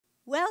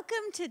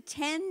Welcome to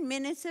 10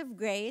 Minutes of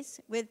Grace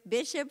with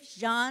Bishop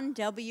John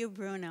W.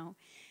 Bruno.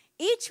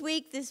 Each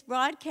week, this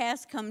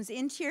broadcast comes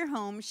into your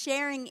home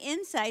sharing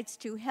insights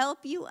to help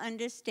you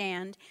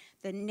understand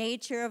the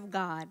nature of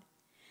God.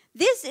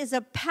 This is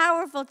a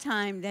powerful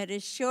time that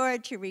is sure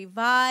to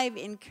revive,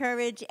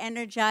 encourage,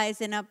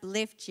 energize, and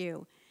uplift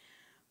you.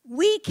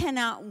 We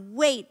cannot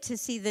wait to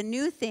see the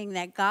new thing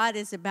that God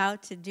is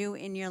about to do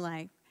in your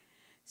life.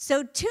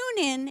 So tune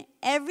in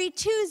every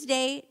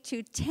Tuesday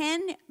to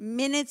 10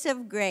 Minutes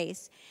of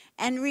Grace.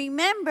 And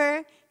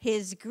remember,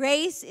 His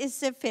grace is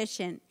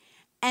sufficient.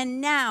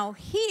 And now,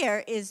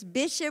 here is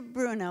Bishop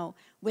Bruno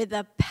with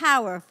a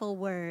powerful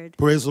word.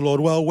 Praise the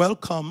Lord. Well,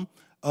 welcome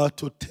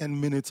to 10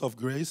 Minutes of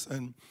Grace.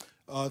 And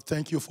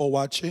thank you for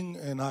watching.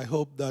 And I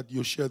hope that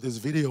you share this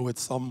video with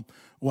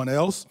someone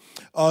else.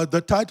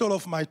 The title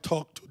of my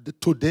talk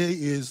today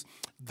is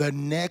The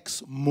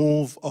Next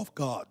Move of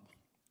God.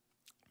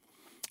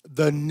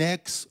 The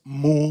next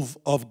move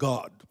of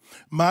God.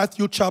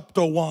 Matthew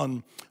chapter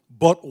 1.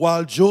 But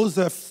while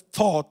Joseph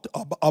thought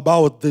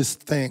about these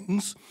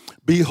things,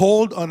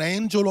 behold, an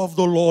angel of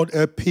the Lord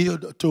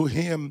appeared to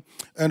him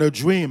in a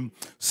dream,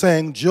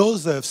 saying,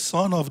 Joseph,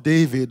 son of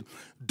David,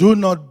 do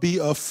not be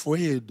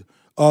afraid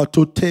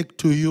to take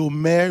to you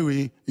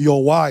Mary,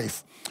 your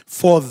wife,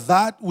 for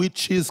that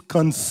which is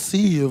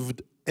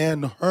conceived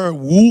in her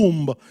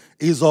womb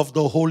is of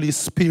the Holy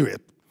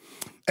Spirit.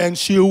 And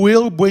she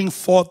will bring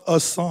forth a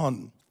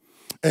son,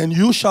 and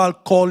you shall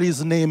call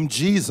his name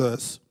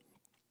Jesus,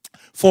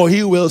 for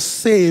he will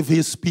save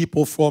his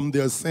people from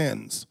their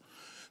sins.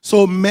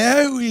 So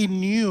Mary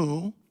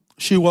knew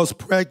she was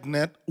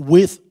pregnant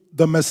with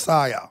the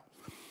Messiah,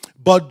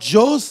 but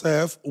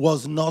Joseph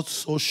was not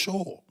so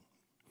sure.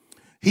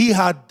 He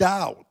had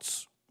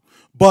doubts,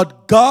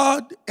 but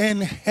God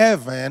in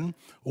heaven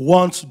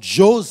wants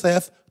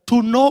Joseph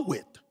to know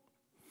it,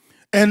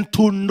 and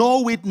to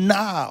know it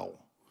now,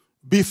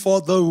 before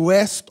the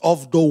rest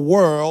of the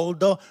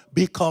world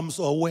becomes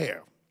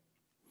aware.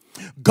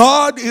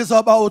 God is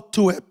about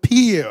to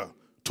appear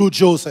to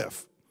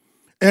Joseph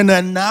and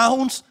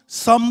announce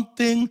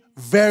something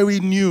very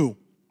new,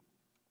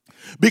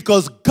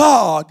 because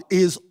God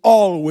is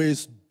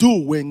always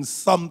doing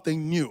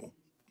something new.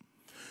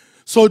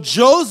 So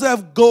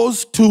Joseph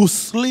goes to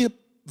sleep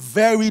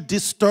very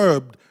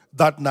disturbed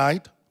that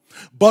night,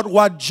 but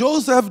what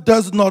Joseph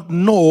does not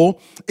know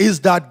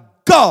is that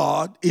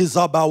God is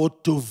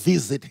about to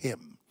visit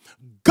him.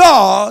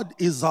 God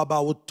is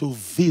about to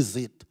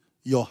visit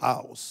your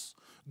house.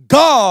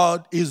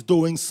 God is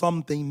doing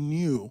something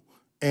new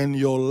in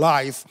your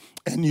life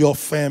and your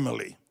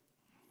family.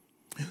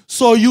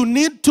 So you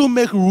need to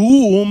make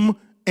room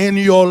in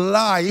your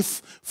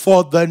life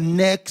for the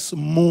next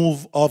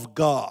move of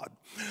God.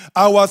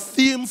 Our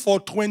theme for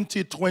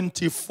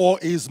 2024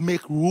 is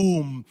make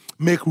room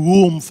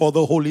for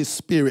the Holy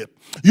Spirit.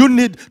 You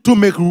need to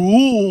make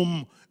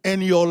room in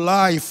your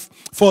life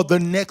for the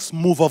next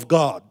move of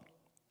God.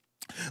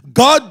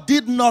 God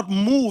did not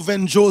move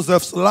in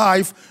Joseph's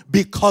life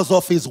because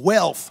of his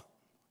wealth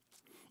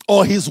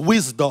or his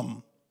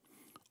wisdom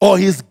or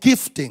his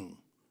gifting.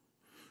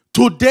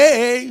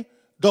 Today,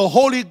 the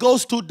Holy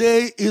Ghost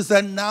today is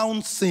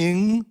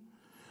announcing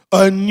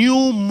a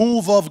new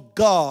move of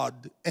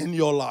God in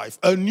your life.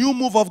 A new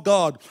move of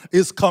God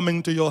is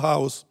coming to your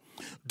house.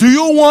 Do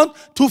you want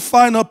to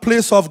find a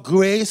place of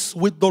grace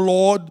with the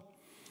Lord?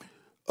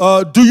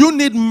 Do you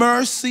need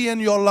mercy in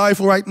your life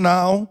right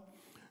now?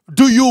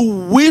 Do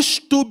you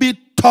wish to be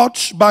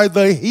touched by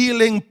the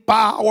healing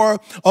power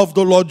of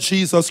the Lord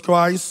Jesus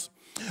Christ?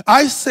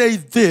 I say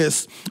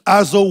this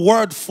as a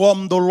word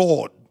from the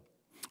Lord.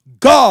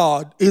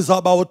 God is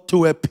about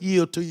to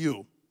appear to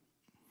you.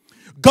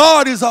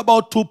 God is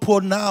about to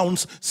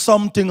pronounce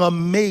something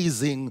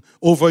amazing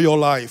over your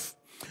life.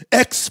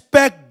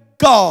 Expect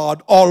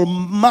God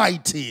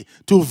Almighty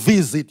to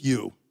visit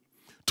you,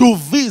 to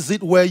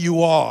visit where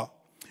you are.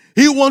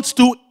 He wants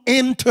to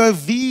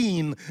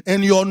intervene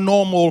in your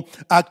normal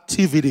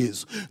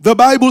activities. The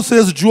Bible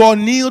says, draw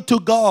near to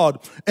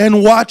God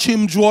and watch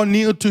him draw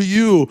near to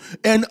you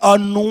and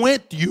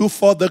anoint you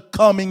for the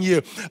coming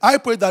year. I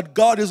pray that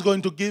God is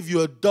going to give you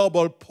a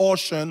double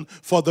portion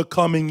for the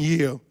coming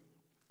year.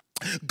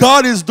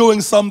 God is doing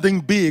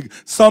something big,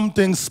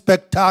 something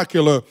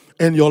spectacular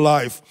in your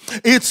life.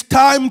 It's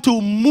time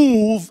to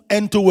move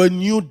into a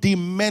new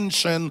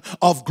dimension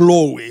of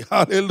glory.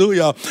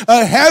 Hallelujah.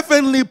 A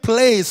heavenly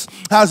place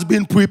has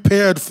been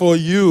prepared for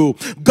you.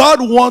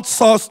 God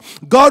wants us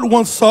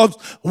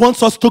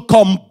to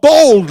come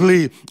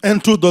boldly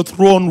into the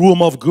throne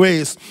room of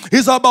grace.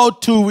 He's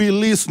about to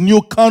release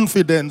new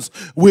confidence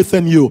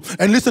within you.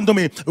 And listen to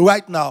me,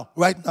 right now,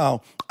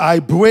 I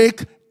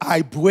break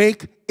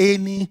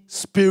any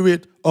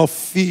spirit of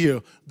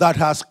fear that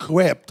has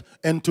crept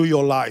into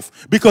your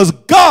life, because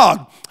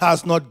God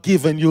has not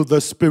given you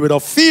the spirit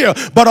of fear,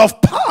 but of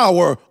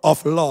power,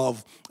 of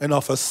love, and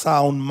of a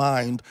sound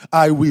mind.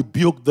 I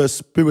rebuke the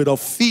spirit of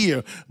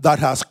fear that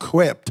has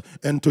crept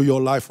into your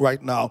life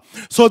right now.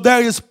 So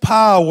there is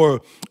power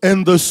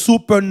in the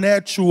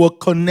supernatural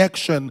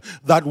connection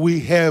that we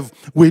have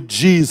with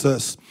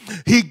Jesus.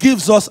 He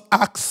gives us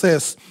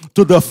access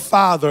to the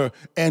Father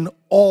and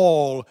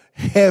all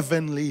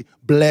heavenly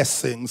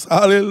blessings.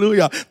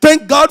 Hallelujah.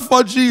 Thank God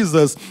for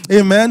Jesus.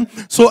 Amen.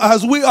 So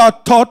as we are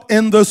taught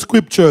in the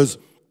scriptures,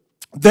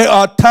 there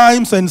are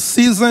times and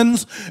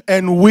seasons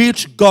in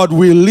which God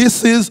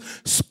releases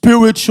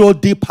spiritual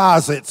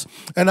deposits.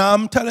 And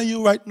I'm telling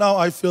you right now,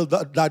 I feel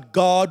that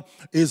God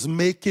is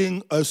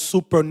making a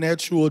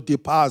supernatural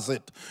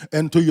deposit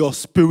into your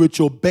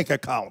spiritual bank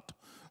account.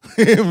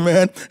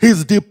 Amen.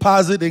 He's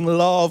depositing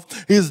love.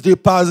 He's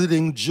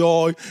depositing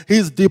joy.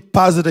 He's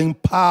depositing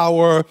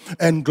power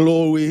and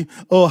glory.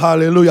 Oh,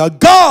 hallelujah.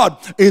 God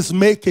is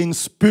making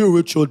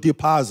spiritual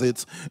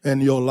deposits in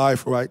your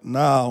life right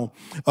now.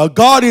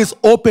 God is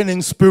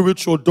opening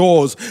spiritual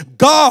doors.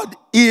 God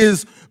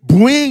is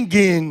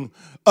bringing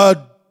a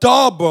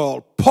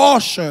double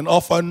portion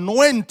of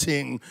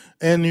anointing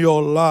in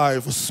your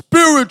life.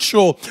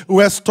 Spiritual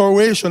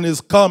restoration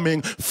is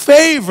coming.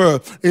 Favor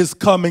is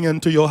coming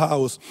into your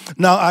house.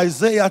 Now,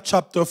 Isaiah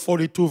chapter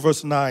 42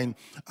 verse 9.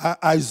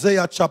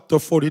 Isaiah chapter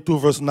 42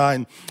 verse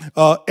 9.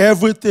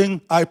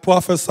 Everything I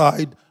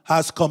prophesied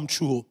has come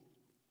true.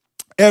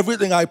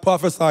 Everything I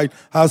prophesied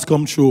has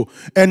come true.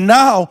 And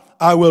now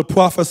I will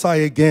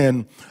prophesy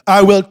again.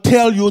 I will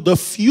tell you the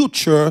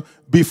future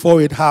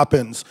before it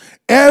happens.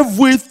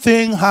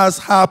 Everything has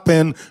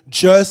happened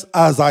just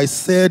as I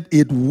said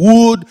it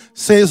would,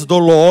 says the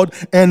Lord.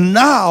 And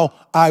now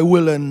I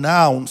will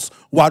announce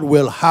what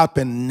will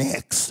happen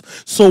next.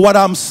 So what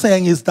I'm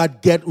saying is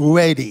that get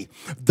ready.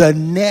 The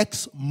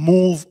next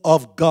move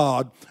of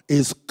God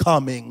is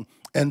coming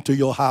into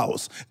your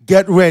house.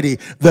 Get ready.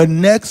 The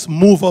next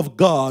move of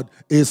God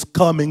is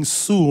coming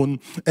soon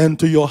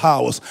into your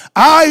house.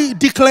 I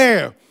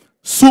declare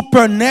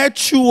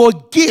supernatural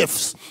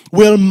gifts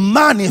will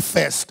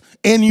manifest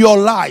in your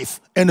life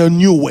in a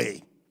new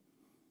way.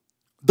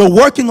 The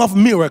working of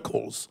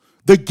miracles,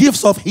 the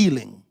gifts of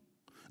healing,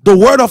 the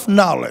word of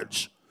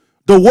knowledge,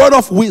 the word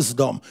of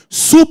wisdom,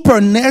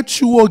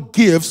 supernatural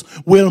gifts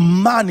will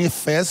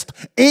manifest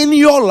in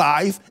your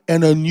life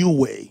in a new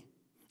way.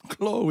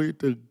 Glory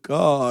to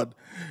God.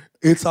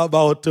 It's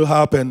about to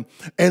happen.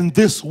 And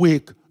this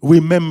week,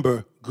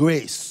 remember,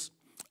 grace,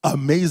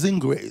 amazing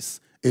grace,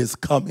 is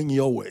coming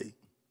your way.